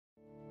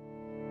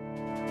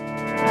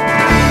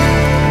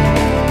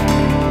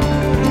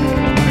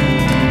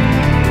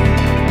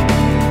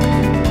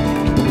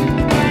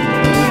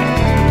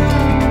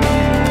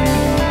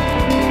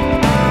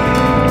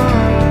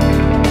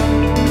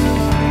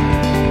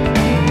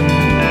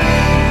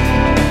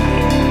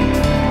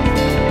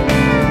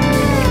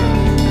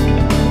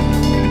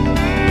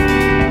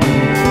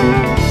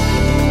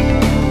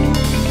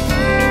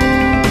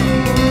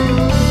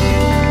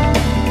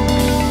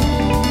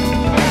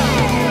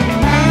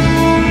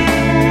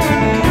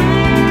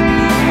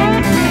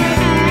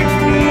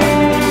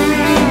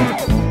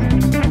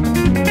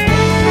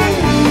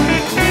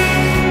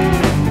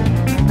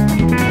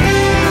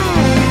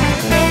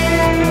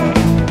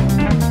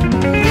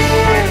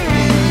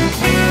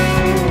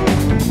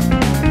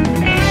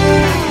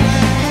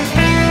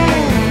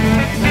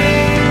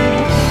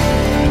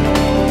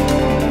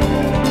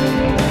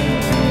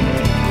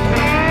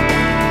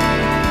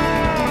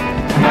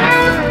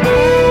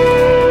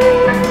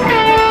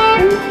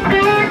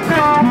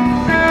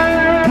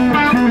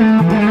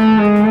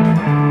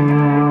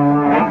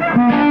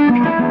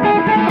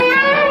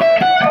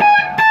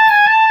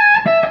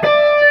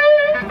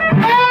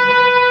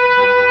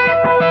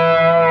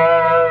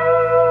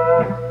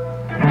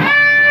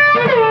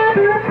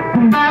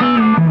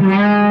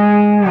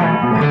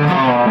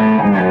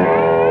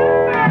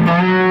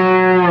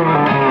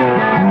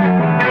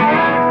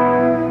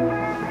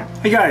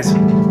guys,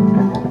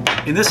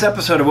 in this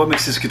episode of What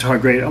Makes This Guitar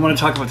Great, I'm going to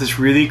talk about this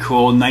really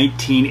cool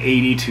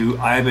 1982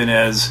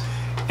 Ibanez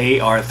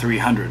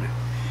AR300.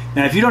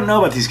 Now, if you don't know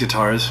about these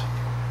guitars,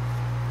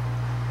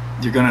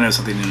 you're going to know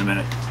something in a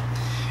minute.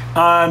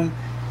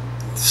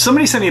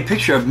 Somebody sent me a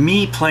picture of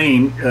me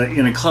playing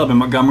in a club in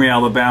Montgomery,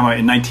 Alabama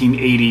in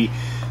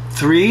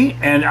 1983,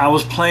 and I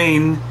was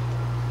playing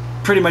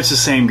pretty much the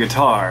same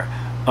guitar.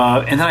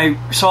 And then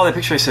I saw that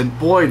picture, I said,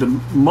 boy, the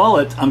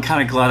mullet, I'm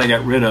kind of glad I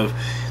got rid of,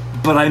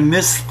 but I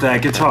missed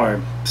that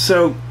guitar.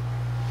 So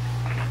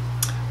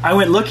I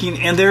went looking,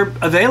 and they're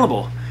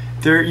available.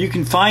 You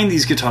can find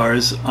these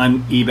guitars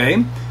on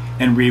eBay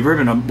and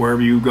Reverb and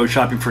wherever you go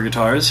shopping for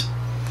guitars.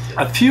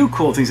 A few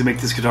cool things that make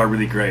this guitar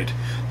really great.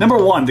 Number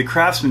one, the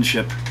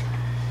craftsmanship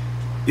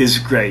is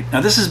great.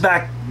 Now this is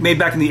made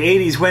back in the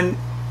 80s when,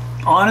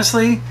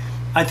 honestly,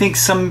 I think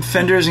some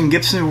Fenders and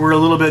Gibson were a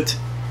little bit,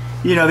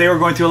 you know, they were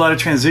going through a lot of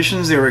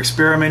transitions. They were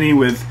experimenting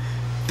with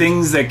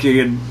things that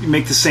could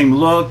make the same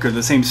look or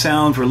the same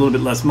sound for a little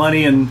bit less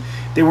money, and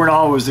they weren't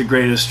always the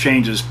greatest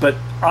changes. But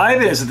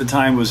Ibanez at the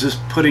time was just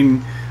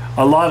putting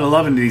a lot of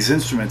love into these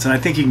instruments, and I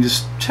think you can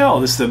just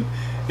tell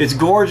it's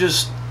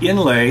gorgeous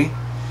inlay.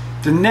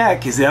 The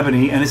neck is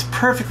ebony and it's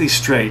perfectly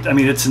straight. I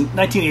mean, it's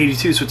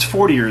 1982, so it's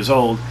 40 years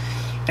old,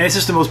 and it's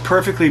just the most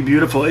perfectly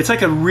beautiful. It's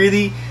like a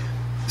really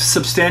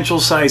substantial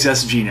size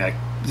SG neck.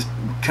 Just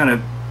kind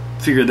of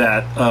figure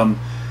that.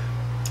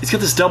 It's got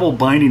this double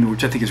binding,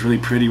 which I think is really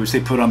pretty, which they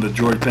put on the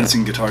George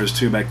Benson guitars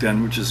too back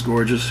then, which is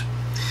gorgeous.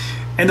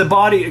 And the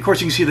body, of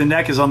course, you can see the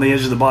neck is on the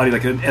edge of the body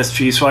like an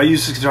SG, so I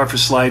use this guitar for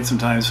slides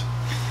sometimes.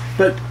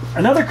 But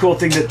another cool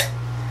thing that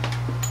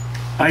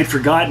I'd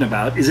forgotten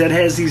about is that it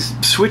has these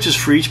switches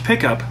for each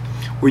pickup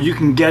where you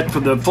can get,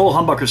 for the full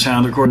humbucker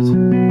sound, of course, but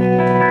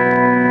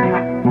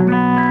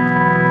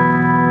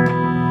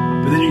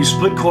then you can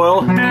split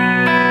coil,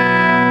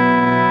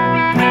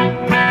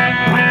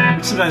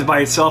 which sometimes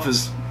by itself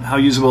is, how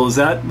usable is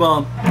that?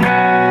 Well, you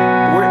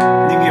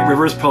can get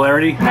reverse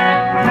polarity.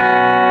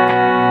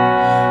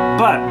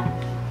 But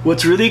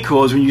what's really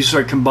cool is when you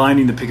start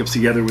combining the pickups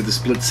together with the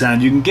split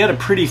sound, you can get a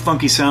pretty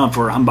funky sound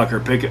for a humbucker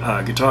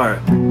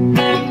guitar.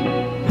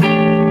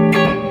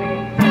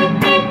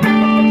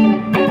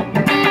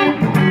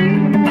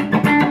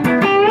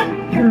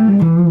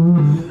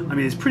 I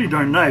mean, it's pretty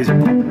darn nice.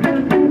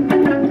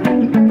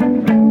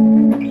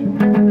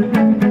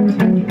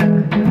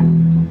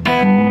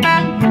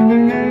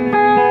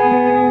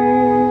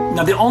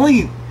 Now, the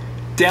only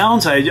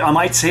downside I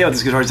might say about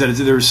this guitar is that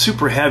they're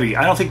super heavy.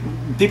 I don't think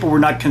people were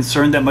not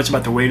concerned that much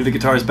about the weight of the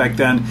guitars back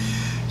then.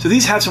 So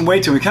these have some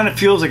weight to them. It kind of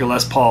feels like a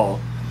Les Paul.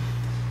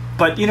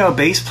 But, you know,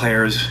 bass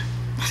players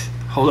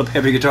hold up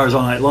heavy guitars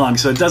all night long,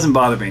 so it doesn't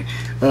bother me.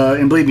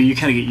 And believe me, you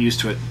kind of get used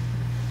to it.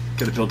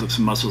 Got to build up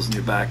some muscles in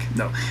your back.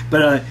 No,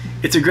 but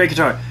it's a great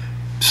guitar.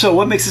 So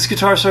what makes this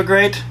guitar so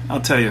great?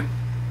 I'll tell you.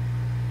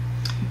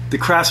 The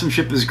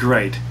craftsmanship is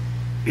great.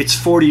 It's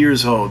 40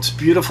 years old. It's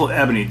beautiful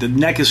ebony. The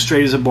neck is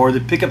straight as a board. The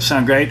pickups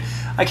sound great.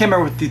 I can't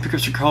remember what these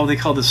pickups are called. They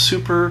call the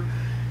Super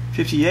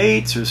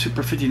 58s or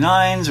Super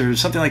 59s or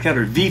something like that,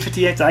 or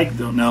V58s. I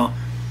don't know.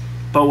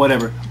 But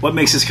whatever. What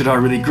makes this guitar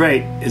really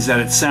great is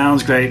that it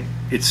sounds great.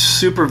 It's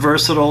super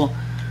versatile.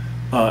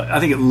 I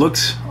think it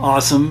looks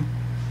awesome.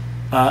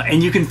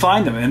 And you can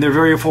find them, and they're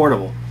very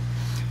affordable.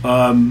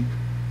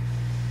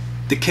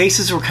 The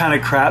cases were kind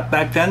of crap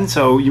back then,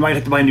 so you might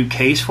have to buy a new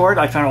case for it.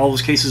 I found all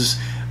those cases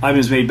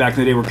Ibanez made back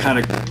in the day were kind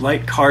of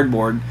light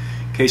cardboard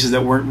cases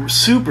that weren't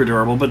super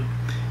durable, but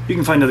you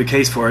can find another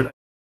case for it.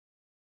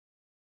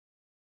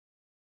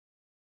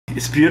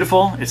 It's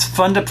beautiful, it's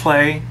fun to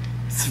play,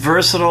 it's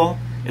versatile,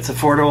 it's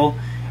affordable,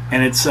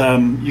 and it's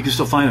you can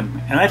still find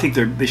them. And I think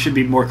they should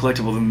be more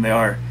collectible than they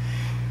are.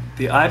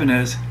 The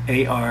Ibanez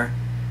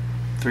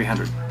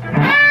AR300.